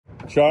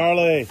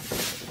Charlie,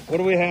 what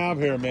do we have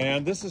here,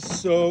 man? This is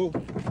so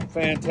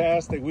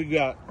fantastic. We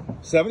got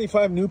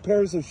 75 new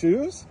pairs of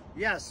shoes?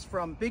 Yes,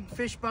 from Big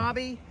Fish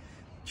Bobby.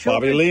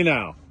 Bobby Lee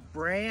now.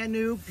 Brand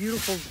new,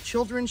 beautiful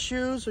children's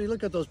shoes. So you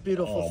look at those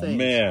beautiful things. Oh,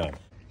 man.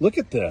 Look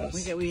at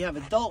this. We have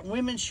adult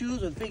women's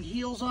shoes with big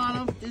heels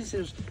on them.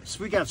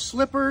 We got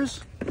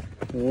slippers.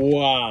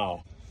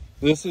 Wow.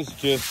 This is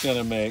just going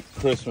to make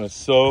Christmas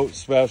so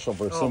special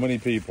for so many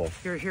people.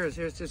 Here's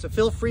a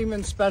Phil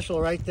Friedman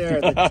special right there.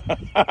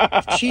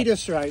 The cheetah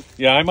stripe.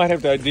 Yeah, I might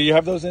have to. Do you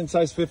have those in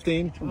size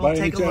 15? We'll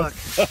take a look.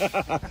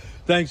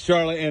 Thanks,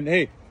 Charlie. And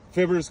hey,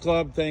 Fibbers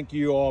Club, thank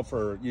you all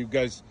for, you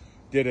guys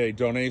did a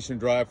donation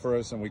drive for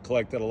us, and we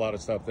collected a lot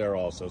of stuff there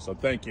also. So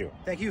thank you.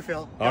 Thank you,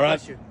 Phil. All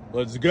right,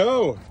 let's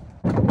go.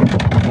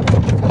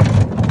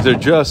 These are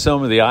just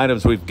some of the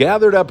items we've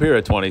gathered up here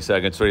at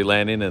 22nd Street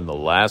Landing in the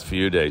last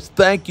few days.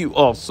 Thank you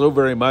all so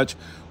very much.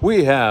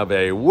 We have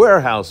a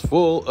warehouse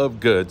full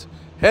of goods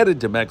headed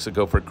to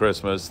Mexico for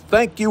Christmas.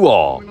 Thank you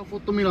all. No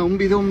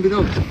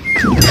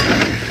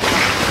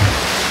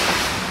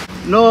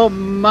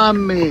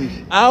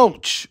mames.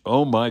 Ouch!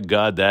 Oh my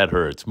God, that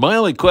hurts. My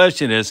only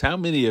question is, how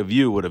many of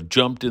you would have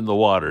jumped in the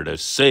water to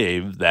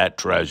save that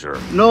treasure?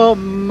 No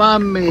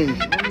mames.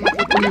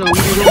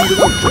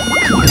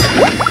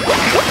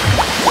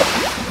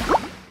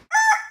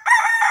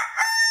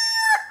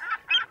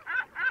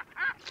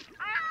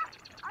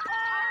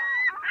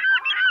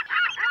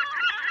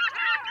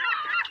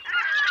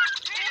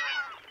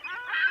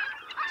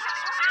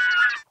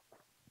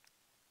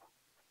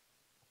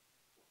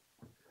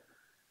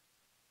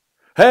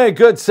 Hey,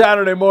 good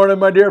Saturday morning,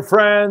 my dear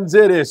friends.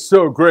 It is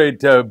so great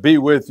to be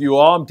with you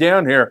all. I'm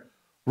down here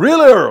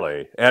really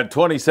early at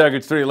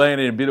 22nd Street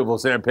Landing in beautiful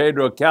San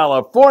Pedro,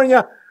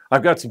 California.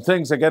 I've got some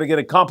things I got to get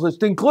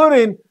accomplished,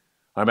 including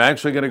I'm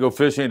actually going to go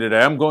fishing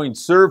today. I'm going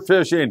surf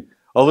fishing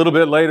a little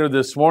bit later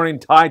this morning.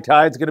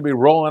 Tide's going to be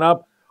rolling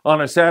up on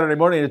a Saturday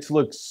morning. It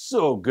looks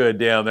so good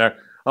down there.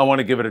 I want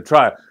to give it a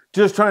try.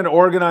 Just trying to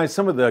organize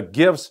some of the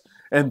gifts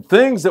and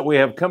things that we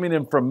have coming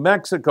in from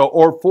Mexico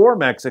or for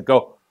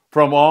Mexico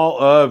from all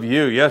of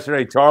you.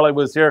 Yesterday, Charlie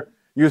was here.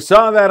 You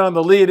saw that on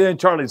the lead-in.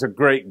 Charlie's a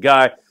great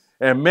guy.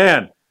 And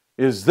man,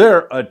 is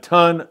there a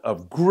ton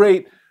of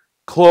great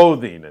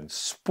clothing and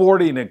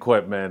sporting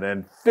equipment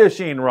and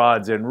fishing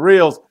rods and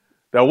reels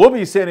that we'll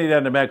be sending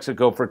down to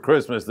Mexico for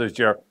Christmas this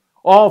year,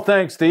 all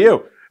thanks to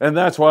you. And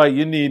that's why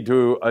you need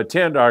to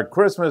attend our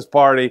Christmas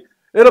party.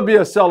 It'll be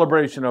a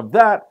celebration of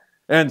that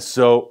and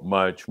so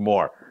much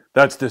more.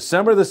 That's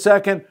December the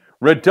 2nd,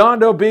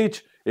 Redondo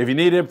Beach. If you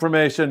need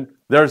information,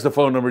 there's the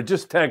phone number.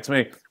 Just text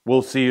me.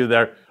 We'll see you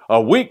there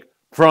a week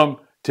from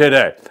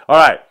today. All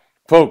right,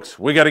 folks,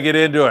 we got to get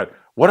into it.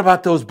 What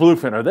about those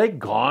bluefin? Are they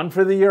gone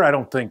for the year? I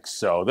don't think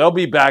so. They'll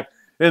be back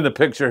in the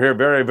picture here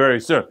very, very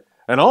soon.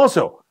 And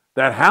also,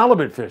 that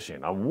halibut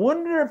fishing. I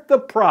wonder if the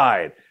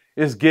Pride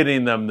is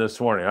getting them this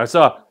morning. I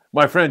saw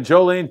my friend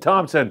Jolene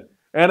Thompson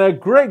and a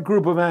great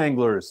group of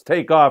anglers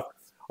take off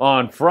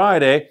on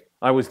Friday.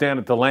 I was down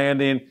at the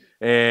landing,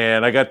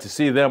 and I got to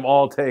see them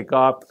all take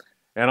off.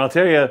 And I'll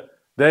tell you,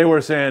 they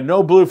were saying,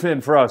 no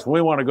bluefin for us.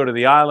 We want to go to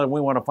the island.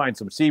 We want to find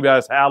some sea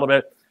bass,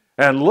 halibut,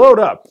 and load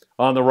up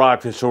on the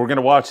rockfish. So we're going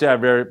to watch that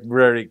very,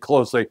 very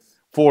closely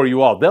for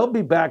you all. They'll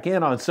be back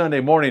in on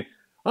Sunday morning.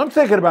 I'm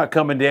thinking about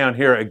coming down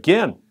here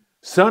again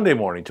Sunday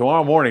morning,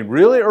 tomorrow morning,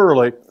 really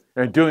early,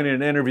 and doing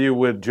an interview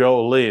with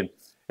Jolene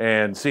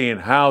and seeing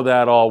how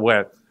that all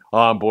went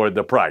on board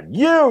the Pride.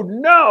 You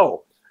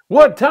know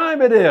what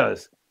time it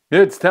is.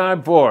 It's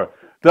time for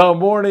the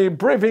morning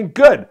briefing.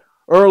 Good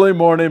early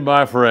morning,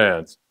 my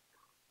friends.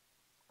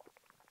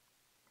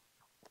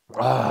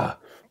 Ah,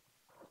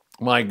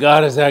 my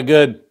God, is that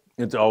good?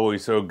 It's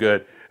always so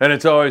good. And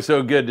it's always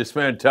so good to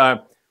spend time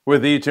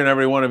with each and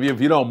every one of you.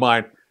 If you don't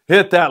mind,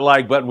 hit that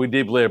like button. We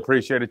deeply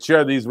appreciate it.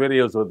 Share these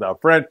videos with a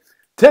friend.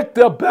 Tick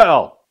the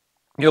bell.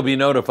 You'll be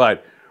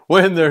notified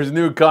when there's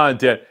new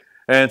content.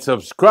 And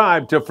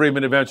subscribe to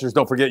Friedman Adventures.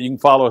 Don't forget, you can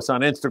follow us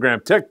on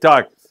Instagram,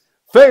 TikTok,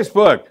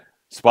 Facebook,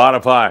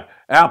 Spotify,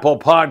 Apple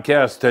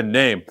Podcasts, to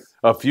name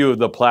a few of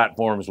the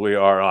platforms we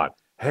are on.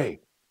 Hey,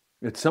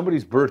 it's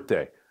somebody's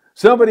birthday.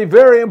 Somebody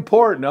very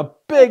important, a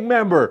big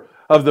member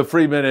of the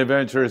Friedman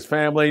Adventures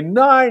family,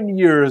 9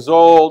 years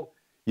old.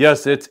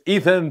 Yes, it's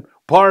Ethan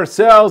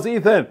Parcells.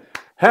 Ethan,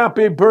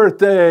 happy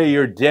birthday.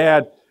 Your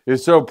dad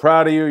is so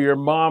proud of you. Your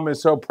mom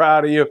is so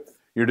proud of you.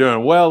 You're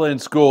doing well in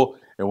school.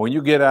 And when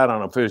you get out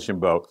on a fishing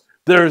boat,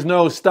 there's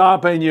no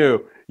stopping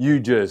you. You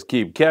just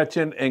keep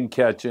catching and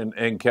catching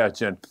and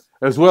catching,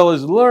 as well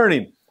as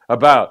learning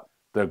about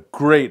the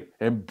great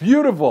and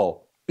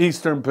beautiful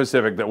Eastern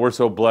Pacific that we're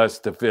so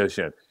blessed to fish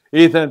in.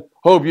 Ethan,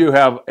 hope you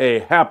have a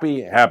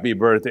happy, happy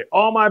birthday.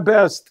 All my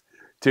best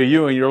to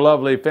you and your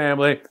lovely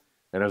family.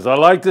 And as I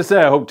like to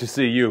say, I hope to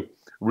see you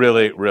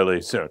really,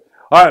 really soon.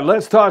 All right,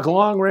 let's talk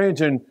long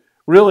range. And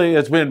really,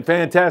 it's been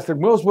fantastic.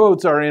 Most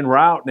boats are en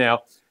route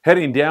now,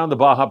 heading down the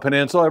Baja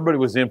Peninsula. Everybody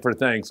was in for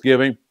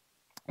Thanksgiving.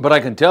 But I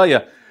can tell you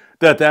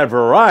that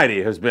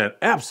variety has been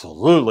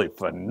absolutely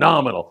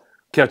phenomenal.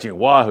 Catching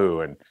wahoo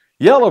and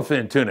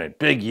yellowfin tuna,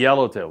 big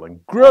yellowtail,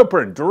 and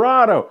grouper and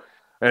dorado,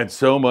 and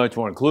so much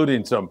more,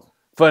 including some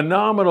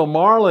phenomenal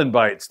marlin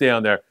bites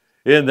down there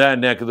in that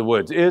neck of the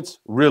woods. It's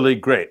really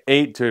great.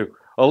 8 to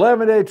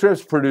 11-day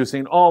trips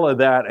producing all of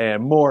that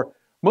and more.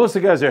 Most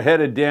of the guys are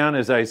headed down,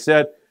 as I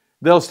said.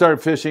 They'll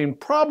start fishing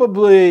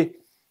probably,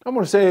 I'm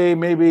going to say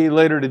maybe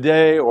later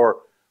today or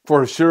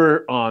for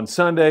sure on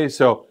Sunday.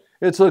 So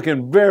it's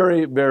looking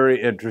very,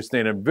 very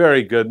interesting and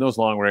very good. And those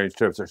long-range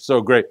trips are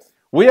so great.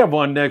 We have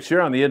one next year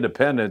on the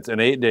Independence, an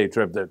 8-day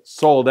trip that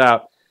sold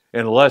out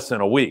in less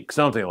than a week,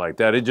 something like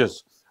that. It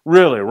just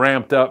really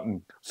ramped up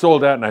and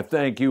sold out. And I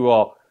thank you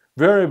all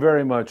very,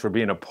 very much for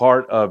being a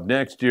part of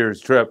next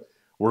year's trip.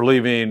 We're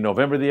leaving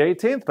November the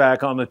 18th,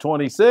 back on the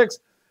 26th.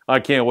 I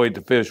can't wait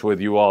to fish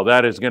with you all.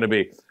 That is going to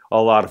be a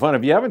lot of fun.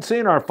 If you haven't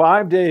seen our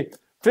 5-day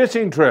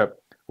fishing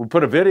trip, we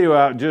put a video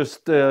out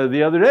just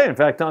the other day, in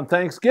fact, on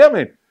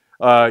Thanksgiving.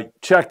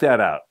 Check that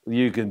out.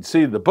 You can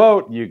see the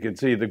boat. You can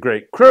see the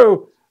great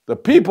crew, the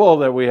people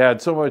that we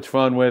had so much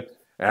fun with,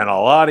 and a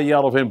lot of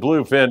yellowfin,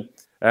 bluefin,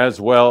 as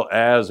well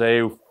as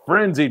a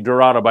frenzied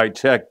dorado bite.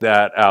 Check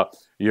that out.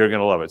 You're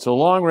going to love it. So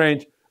long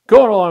range,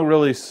 going along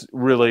really,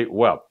 really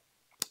well.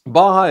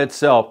 Baja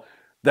itself,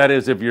 that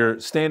is if you're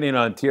standing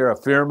on tierra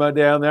firma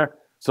down there.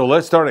 So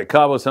let's start at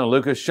Cabo San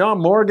Lucas. Sean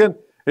Morgan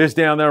is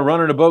down there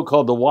running a boat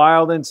called the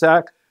Wild and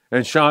Sack.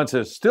 And Sean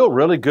says still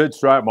really good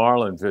striped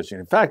marlin fishing.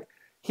 In fact,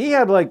 he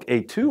had like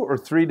a 2 or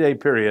 3 day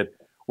period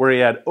where he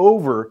had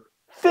over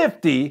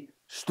 50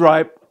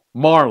 striped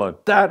marlin.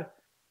 That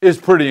is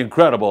pretty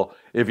incredible.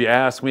 If you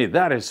ask me,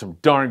 that is some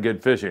darn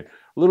good fishing.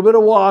 A little bit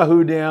of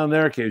wahoo down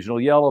there, occasional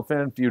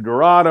yellowfin, few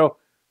dorado.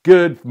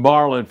 Good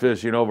marlin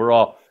fishing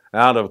overall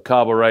out of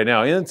Cabo right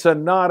now. In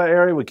Sonata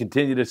area, we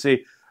continue to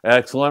see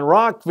excellent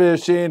rock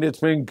fishing.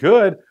 It's been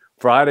good.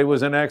 Friday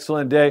was an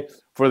excellent day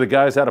for the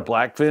guys out of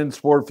Blackfin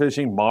sport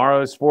fishing,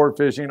 Mara sport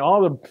fishing,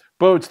 all the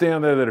boats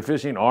down there that are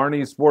fishing,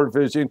 Arnie sport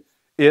fishing.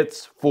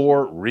 It's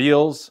for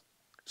reels.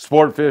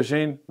 Sport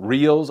fishing,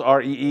 reels,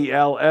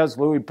 R-E-E-L-S,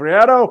 Louis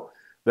Prieto.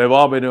 They've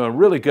all been doing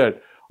really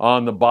good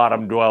on the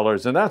bottom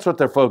dwellers, and that's what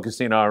they're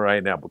focusing on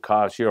right now.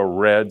 Boccaccio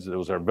reds,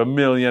 those are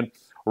vermilion,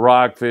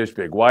 rockfish,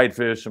 big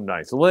whitefish, some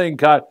nice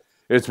lingcod.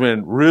 It's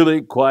been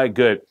really quite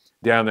good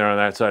down there on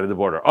that side of the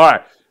border. All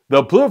right,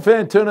 the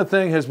bluefin tuna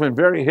thing has been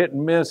very hit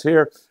and miss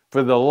here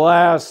for the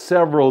last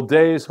several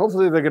days.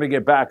 Hopefully they're going to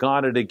get back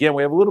on it again.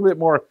 We have a little bit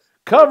more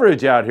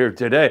coverage out here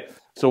today,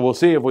 so we'll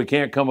see if we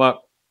can't come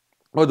up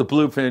with a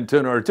bluefin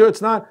tuna or two.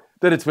 It's not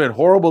that it's been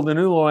horrible. The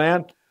New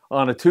Land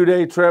on a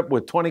 2-day trip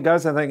with 20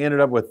 guys, I think ended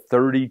up with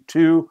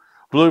 32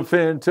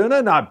 bluefin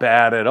tuna. Not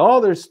bad at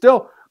all. There's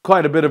still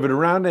quite a bit of it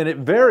around, and it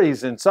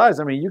varies in size.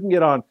 I mean, you can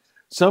get on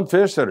some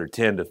fish that are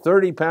 10 to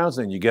 30 pounds,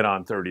 and you get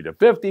on 30 to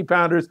 50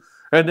 pounders,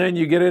 and then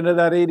you get into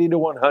that 80 to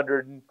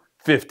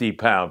 150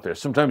 pound fish,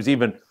 sometimes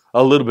even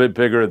a little bit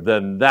bigger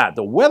than that.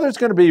 The weather's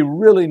going to be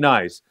really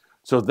nice,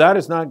 so that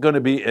is not going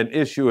to be an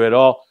issue at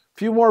all. A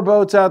few more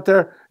boats out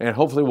there, and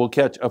hopefully we'll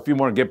catch a few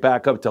more and get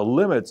back up to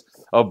limits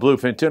of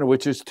bluefin tuna,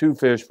 which is 2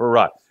 fish per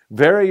rod.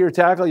 Vary your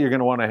tackle. You're going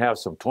to want to have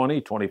some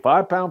 20,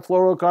 25-pound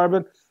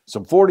fluorocarbon,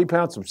 some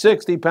 40-pound, some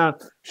 60-pound.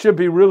 Should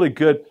be really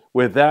good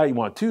with that. You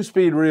want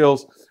 2-speed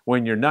reels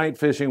when you're night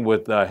fishing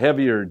with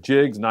heavier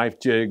jigs, knife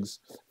jigs,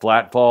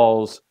 flat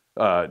falls,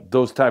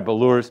 those type of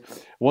lures.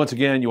 Once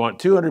again, you want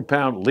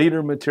 200-pound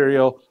leader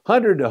material,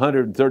 100 to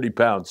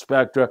 130-pound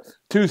spectra.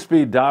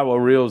 2-speed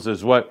Daiwa reels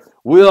is what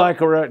we like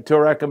to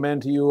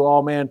recommend to you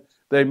all, man.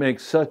 They make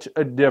such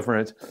a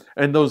difference.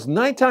 And those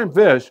nighttime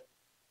fish,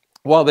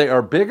 while they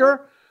are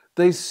bigger,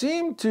 they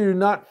seem to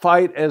not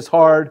fight as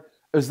hard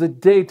as the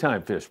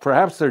daytime fish.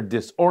 Perhaps they're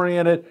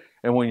disoriented,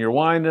 and when you're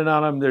winding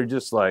on them, they're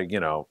just like,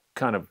 you know,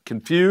 kind of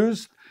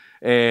confused,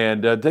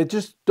 and they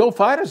just don't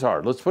fight as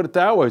hard. Let's put it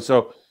that way.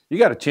 So you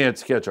got a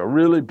chance to catch a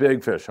really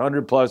big fish,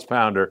 100-plus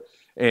pounder,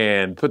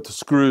 and put the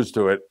screws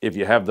to it if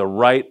you have the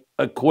right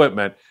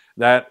equipment.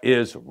 That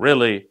is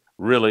really,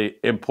 really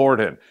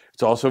important.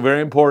 It's also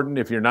very important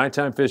if you're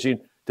nighttime fishing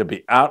to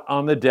be out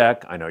on the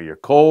deck. I know you're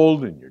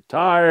cold and you're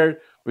tired,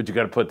 but you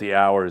got to put the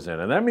hours in.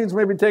 And that means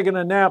maybe taking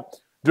a nap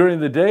during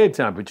the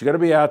daytime, but you got to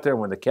be out there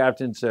when the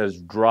captain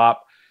says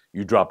drop.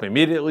 You drop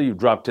immediately. You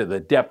drop to the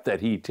depth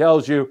that he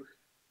tells you.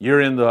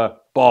 You're in the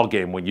ball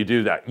game when you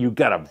do that. You've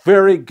got a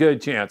very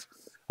good chance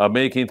of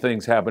making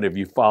things happen if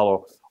you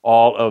follow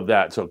all of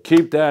that. So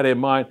keep that in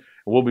mind.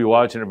 We'll be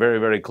watching it very,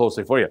 very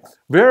closely for you.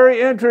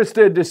 Very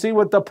interested to see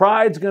what the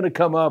Pride's going to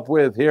come up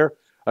with here.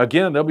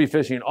 Again, they'll be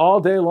fishing all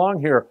day long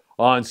here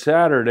on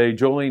Saturday.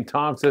 Jolene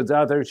Thompson's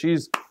out there.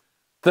 She's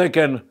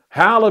thinking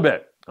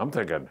halibut. I'm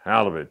thinking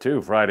halibut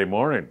too. Friday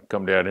morning,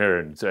 come down here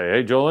and say,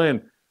 hey,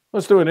 Jolene,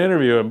 let's do an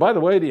interview. And by the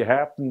way, do you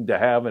happen to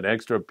have an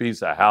extra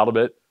piece of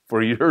halibut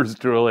for yours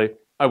truly?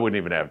 I wouldn't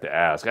even have to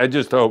ask. I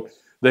just hope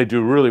they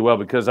do really well,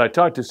 because I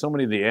talked to so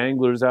many of the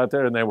anglers out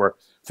there, and they were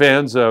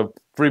fans of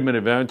Friedman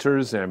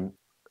Adventures, and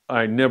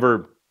I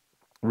never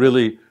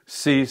really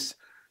cease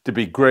to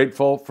be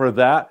grateful for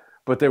that.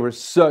 But they were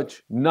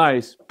such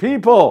nice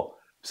people,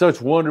 such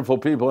wonderful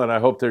people, and I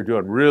hope they're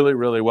doing really,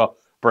 really well.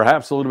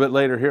 Perhaps a little bit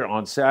later here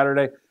on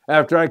Saturday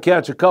after I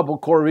catch a couple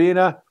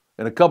corvina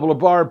and a couple of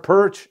barred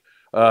perch,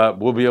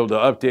 we'll be able to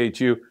update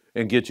you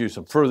and get you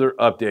some further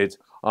updates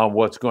on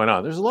what's going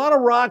on. There's a lot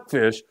of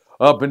rockfish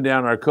up and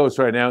down our coast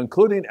right now,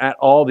 including at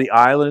all the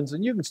islands.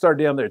 And you can start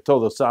down there at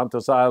Todos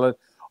Santos Island,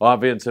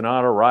 off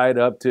Ensenada, right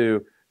up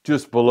to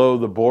just below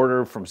the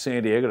border from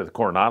San Diego to the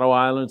Coronado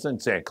Islands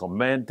and San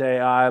Clemente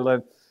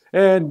Island.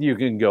 And you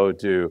can go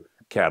to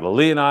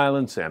Catalina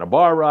Island, Santa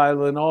Barbara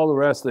Island, all the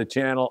rest of the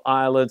Channel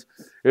Islands.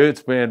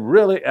 It's been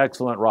really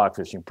excellent rock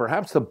fishing.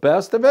 Perhaps the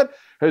best of it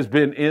has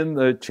been in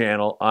the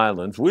Channel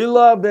Islands. We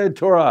love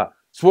Ventura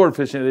Sport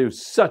Fishing. They do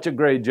such a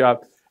great job.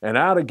 And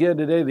out again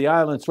today, the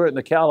islands right in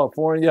the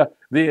California,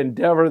 the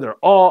Endeavor, they're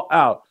all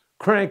out,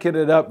 cranking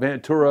it up.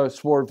 Ventura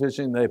Sport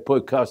Fishing, they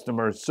put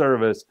customer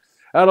service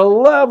at a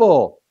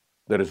level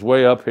that is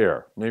way up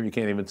here. Maybe you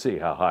can't even see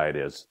how high it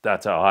is.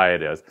 That's how high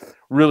it is.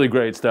 Really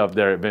great stuff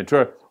there at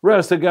Ventura.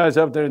 Rest of the guys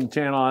up there in the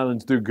Channel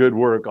Islands do good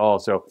work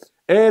also.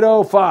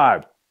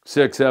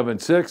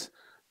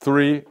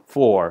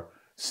 805-676-3474.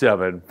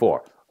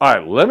 All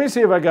right, let me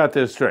see if I got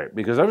this straight,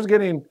 because I was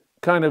getting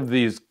kind of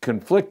these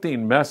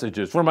conflicting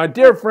messages from my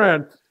dear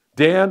friend,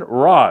 Dan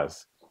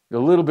Ross. A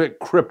little bit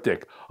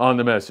cryptic on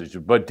the message.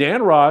 But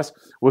Dan Ross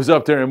was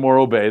up there in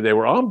Morro Bay. They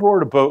were on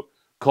board a boat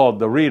called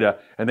the Rita,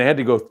 and they had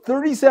to go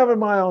 37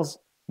 miles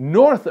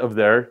north of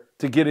there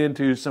to get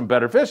into some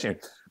better fishing.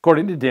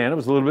 According to Dan, it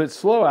was a little bit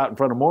slow out in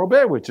front of Morro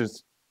Bay, which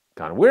is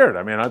kind of weird.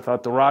 I mean, I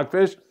thought the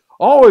rockfish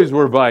always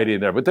were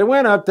biting there, but they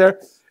went up there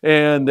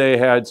and they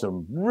had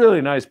some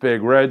really nice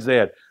big reds. They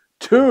had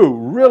two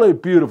really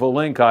beautiful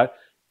lingcod.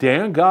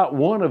 Dan got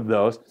one of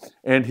those,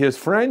 and his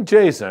friend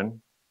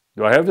Jason,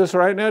 do I have this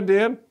right now,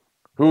 Dan?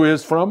 Who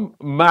is from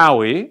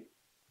Maui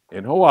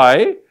in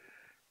Hawaii,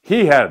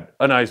 he had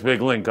a nice big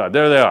lingcod.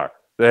 There they are.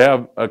 They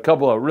have a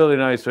couple of really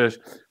nice fish.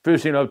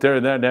 Fishing up there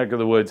in that neck of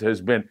the woods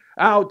has been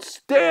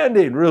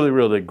outstanding. Really,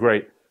 really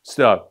great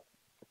stuff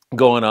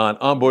going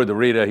on board the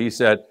Rita. He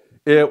said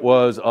it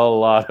was a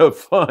lot of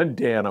fun.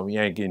 Dan, I'm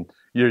yanking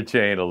your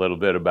chain a little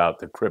bit about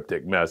the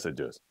cryptic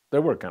messages. They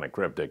were kind of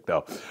cryptic,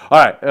 though.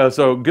 All right,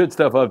 so good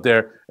stuff up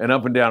there and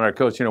up and down our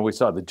coast. You know, we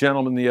saw the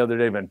Gentleman the other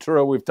day,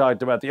 Ventura. We've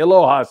talked about the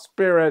Aloha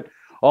Spirit.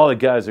 All the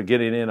guys are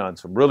getting in on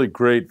some really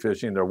great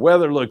fishing. Their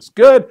weather looks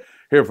good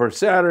here for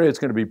Saturday. It's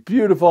going to be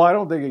beautiful. I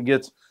don't think it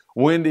gets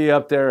windy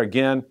up there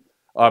again.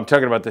 I'm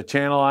talking about the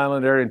Channel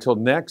Island area until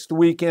next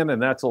weekend,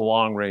 and that's a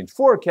long-range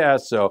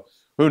forecast, so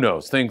who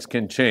knows? Things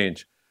can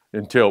change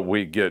until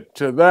we get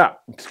to that.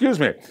 Excuse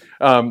me.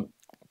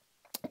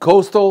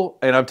 Coastal,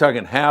 and I'm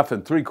talking half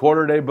and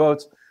three-quarter day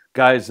boats,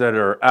 guys that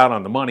are out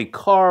on the Monte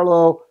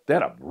Carlo, they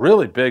had a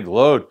really big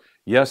load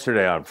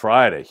yesterday on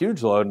Friday,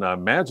 huge load, and I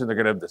imagine they're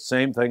going to have the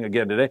same thing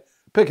again today,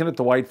 picking at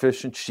the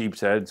whitefish and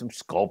sheep's head, some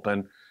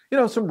sculpin, you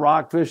know, some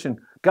rockfish, and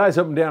guys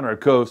up and down our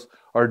coast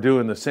are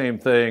doing the same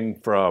thing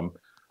from,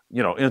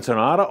 you know,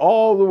 Ensenada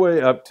all the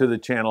way up to the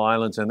Channel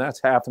Islands, and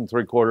that's half and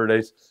three-quarter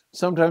days.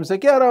 Sometimes they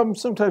get them,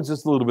 sometimes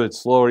it's a little bit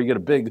slower. You get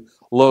a big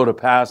load of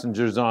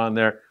passengers on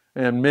there,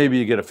 and maybe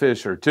you get a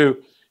fish or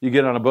two. You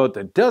get on a boat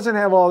that doesn't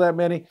have all that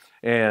many,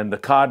 and the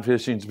cod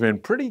fishing's been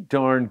pretty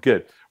darn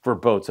good for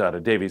boats out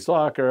of Davies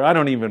Locker. I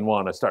don't even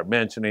want to start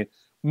mentioning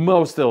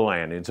most of the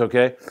landings,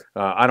 okay?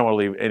 I don't want to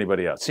leave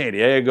anybody out. San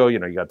Diego, you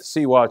know, you got the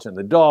Sea Watch and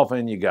the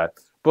Dolphin. You got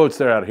boats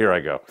there out here I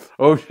go.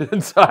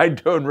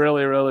 Oceanside doing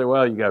really, really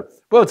well. You got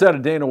boats out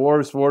of Dana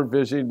Wharf Sport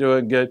Fishing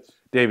doing good.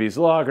 Davies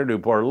Locker,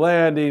 Newport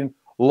Landing,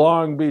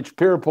 Long Beach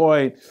Pier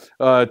Point,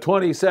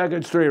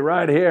 22nd Street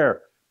right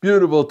here.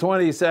 Beautiful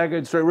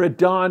 22nd Street,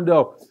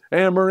 Redondo,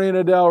 and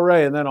Marina Del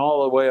Rey, and then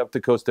all the way up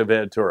to Costa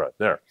Ventura.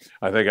 There,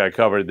 I think I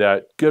covered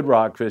that. Good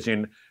rock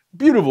fishing,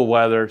 beautiful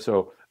weather,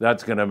 so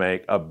that's going to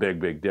make a big,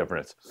 big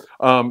difference.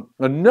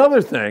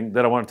 Another thing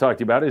that I want to talk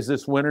to you about is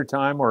this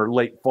wintertime or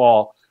late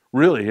fall,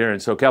 really here in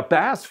SoCal,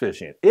 bass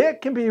fishing.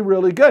 It can be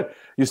really good.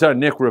 You saw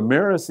Nick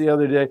Ramirez the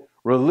other day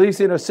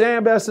releasing a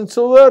sand bass and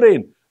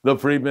saluting the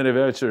Friedman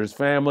Adventures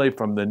family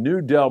from the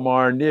New Del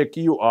Mar. Nick,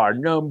 you are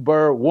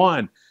number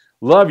one.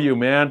 Love you,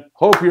 man.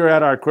 Hope you're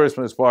at our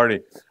Christmas party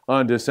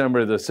on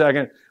December the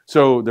 2nd.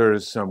 So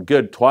there's some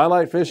good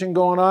twilight fishing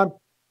going on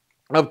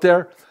up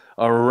there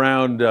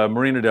around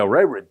Marina Del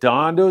Rey.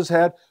 Redondo's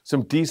had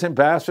some decent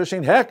bass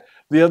fishing. Heck,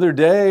 the other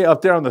day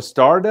up there on the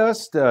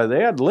Stardust,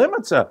 they had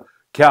limits of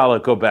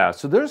calico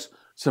bass. So there's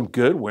some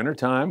good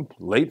wintertime,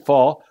 late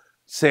fall,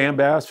 sand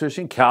bass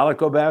fishing,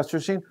 calico bass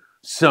fishing.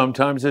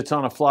 Sometimes it's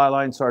on a fly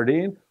line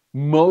sardine.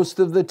 Most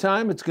of the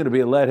time it's going to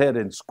be a leadhead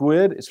and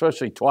squid,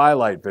 especially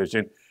twilight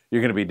fishing. You're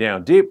going to be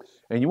down deep,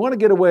 and you want to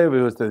get away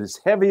with as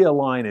heavy a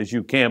line as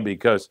you can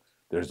because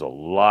there's a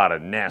lot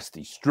of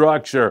nasty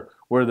structure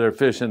where they're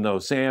fishing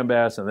those sand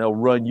bass, and they'll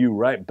run you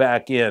right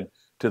back in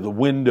to the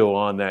window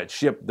on that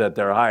ship that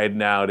they're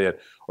hiding out in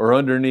or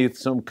underneath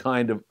some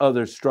kind of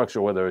other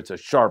structure, whether it's a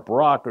sharp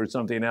rock or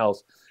something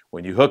else.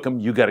 When you hook them,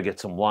 you got to get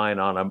some line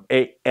on them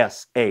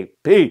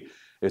ASAP.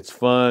 It's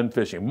fun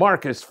fishing.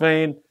 Marcus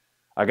Fain,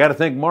 I got to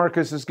think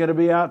Marcus is going to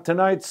be out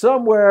tonight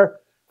somewhere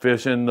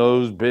fishing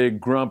those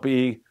big,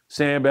 grumpy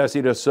Sam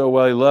Bessie does so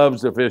well. He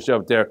loves to fish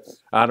up there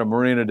out of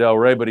Marina del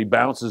Rey, but he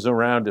bounces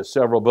around to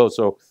several boats.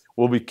 So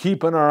we'll be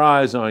keeping our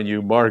eyes on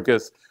you,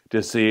 Marcus,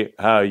 to see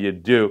how you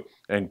do,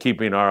 and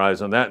keeping our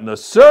eyes on that. And the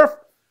surf,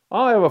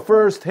 I'll have a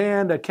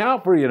first-hand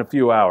account for you in a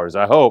few hours,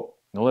 I hope,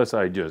 unless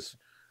I just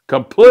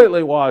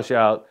completely wash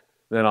out.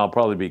 Then I'll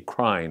probably be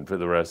crying for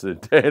the rest of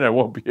the day, and I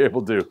won't be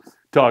able to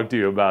talk to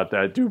you about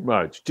that too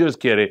much. Just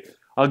kidding.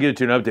 I'll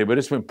get you an update, but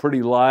it's been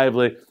pretty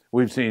lively.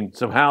 We've seen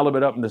some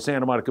halibut up in the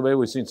Santa Monica Bay.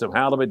 We've seen some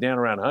halibut down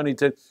around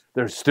Huntington.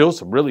 There's still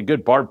some really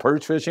good barred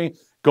perch fishing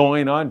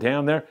going on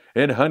down there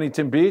in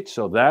Huntington Beach,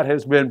 so that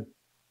has been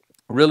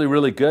really,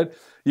 really good.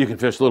 You can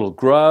fish little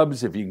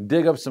grubs. If you can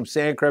dig up some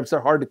sand crabs,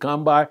 they're hard to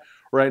come by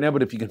right now,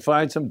 but if you can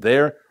find some,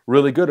 they're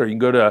really good. Or you can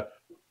go to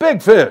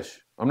Big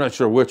Fish. I'm not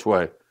sure which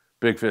way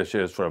Big Fish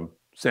is from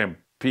San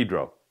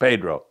Pedro,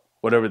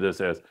 whatever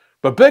this is.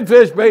 But Big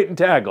Fish Bait and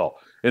Tackle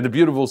in the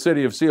beautiful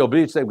city of Seal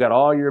Beach. They've got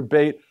all your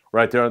bait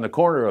right there on the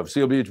corner of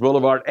Seal Beach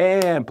Boulevard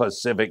and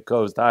Pacific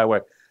Coast Highway.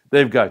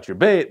 They've got your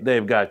bait.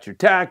 They've got your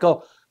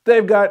tackle.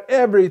 They've got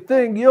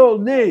everything you'll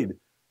need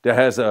to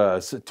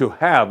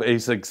have a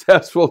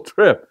successful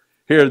trip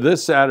here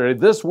this Saturday,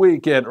 this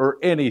weekend, or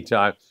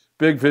anytime.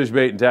 Big Fish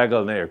Bait and Tackle,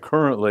 and they are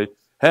currently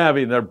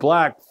having their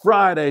Black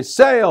Friday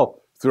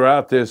sale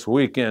throughout this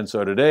weekend.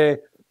 So today,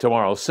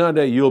 tomorrow,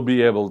 Sunday, you'll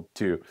be able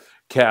to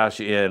cash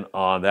in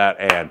on that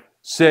and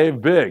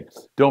save big.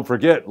 Don't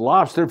forget,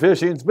 lobster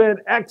fishing's been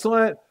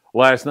excellent.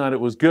 Last night it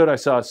was good. I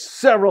saw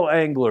several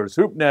anglers,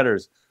 hoop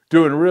netters,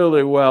 doing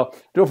really well.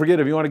 Don't forget,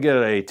 if you want to get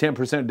a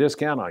 10%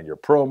 discount on your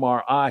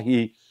Promar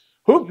Ahi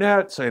hoop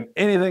nets and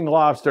anything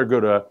lobster, go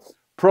to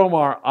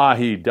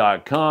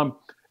promarahi.com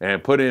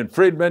and put in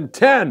Friedman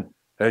 10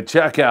 at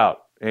checkout,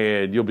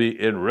 and you'll be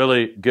in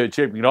really good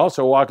shape. You can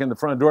also walk in the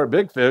front door at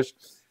Big Fish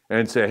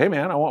and say, hey,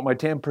 man, I want my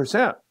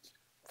 10%.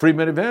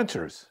 Friedman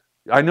Adventures.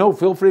 I know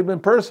Phil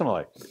Friedman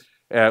personally,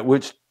 at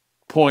which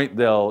point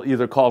they'll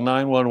either call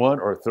 911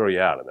 or throw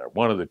you out of there.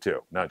 One of the two.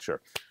 Not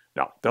sure.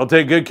 No, they'll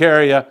take good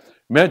care of you.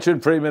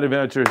 Mention Friedman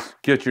Adventures.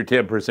 Get your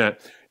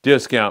 10%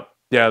 discount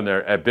down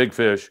there at Big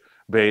Fish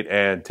Bait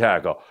and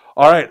Tackle.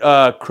 All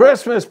right,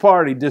 Christmas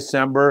party,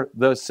 December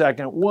the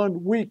 2nd,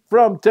 1 week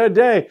from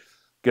today.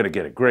 Going to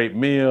get a great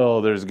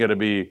meal. There's going to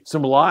be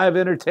some live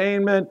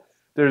entertainment.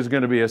 There's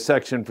going to be a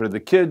section for the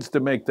kids to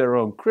make their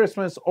own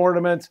Christmas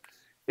ornaments.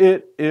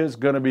 It is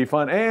going to be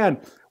fun. And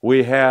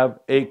we have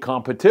a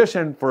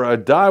competition for a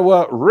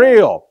Daiwa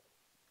reel.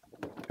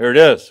 Here it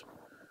is,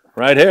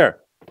 right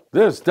here.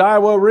 This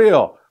Daiwa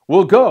reel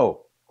will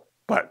go,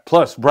 but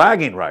plus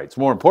bragging rights,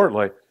 more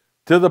importantly,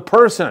 to the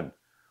person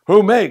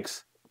who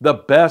makes the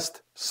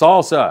best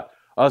salsa,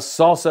 a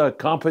salsa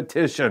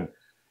competition.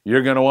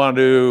 You're going to want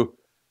to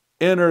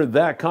enter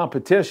that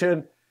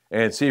competition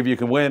and see if you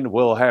can win.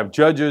 We'll have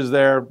judges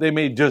there. They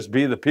may just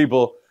be the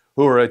people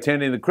who are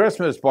attending the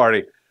Christmas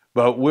party,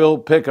 but we'll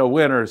pick a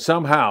winner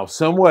somehow,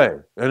 some way,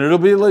 and it'll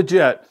be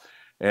legit,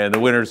 and the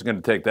winner's going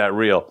to take that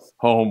reel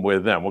home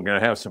with them. We're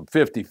going to have some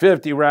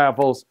 50-50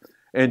 raffles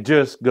and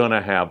just going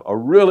to have a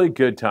really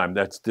good time.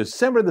 That's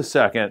December the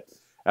 2nd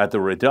at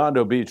the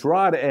Redondo Beach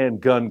Rod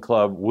and Gun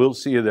Club. We'll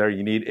see you there.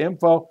 You need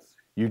info.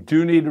 You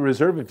do need to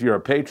reserve. If you're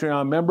a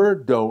Patreon member,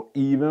 don't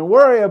even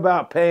worry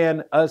about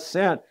paying a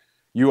cent.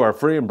 You are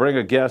free, and bring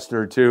a guest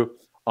or two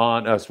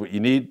on us. What you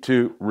need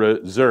to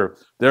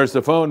reserve. There's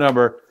the phone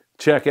number.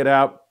 Check it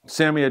out.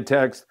 Send me a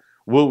text.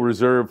 We'll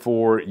reserve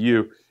for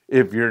you.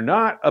 If you're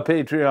not a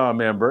Patreon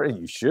member, and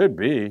you should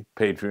be,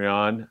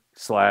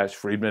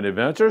 Patreon/Friedman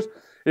Adventures.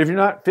 If you're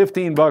not,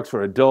 $15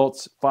 for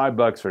adults,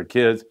 $5 for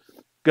kids.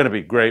 Going to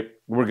be great.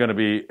 We're going to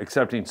be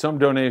accepting some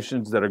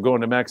donations that are going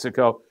to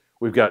Mexico.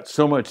 We've got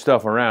so much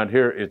stuff around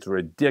here. It's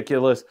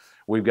ridiculous.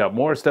 We've got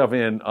more stuff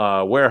in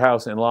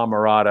warehouse in La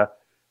Mirada.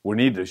 We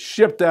need to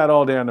ship that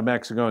all down to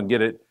Mexico and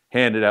get it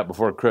handed out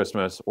before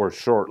Christmas or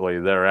shortly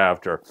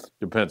thereafter.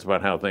 Depends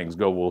upon how things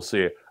go. We'll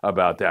see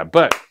about that.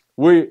 But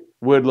we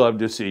would love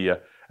to see you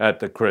at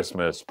the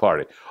Christmas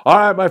party. All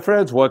right, my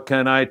friends, what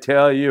can I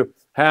tell you?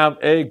 Have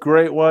a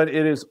great one.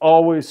 It is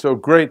always so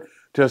great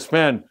to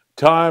spend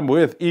time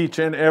with each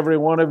and every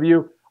one of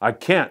you. I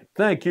can't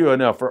thank you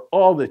enough for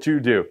all that you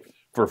do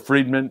for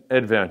Friedman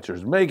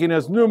Adventures, making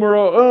us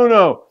numero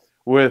uno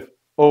with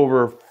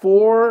over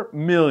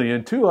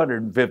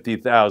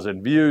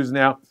 4,250,000 views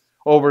now,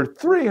 over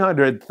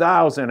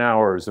 300,000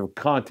 hours of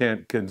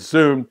content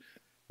consumed.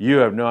 You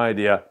have no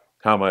idea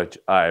how much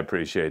I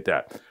appreciate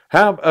that.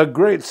 Have a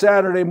great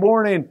Saturday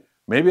morning.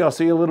 Maybe I'll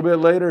see you a little bit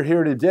later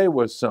here today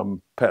with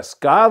some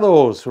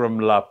pescados from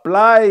La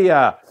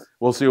Playa.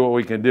 We'll see what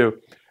we can do.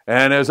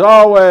 And as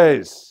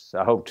always,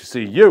 I hope to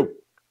see you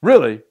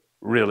really,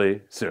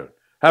 really soon.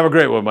 Have a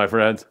great one, my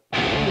friends.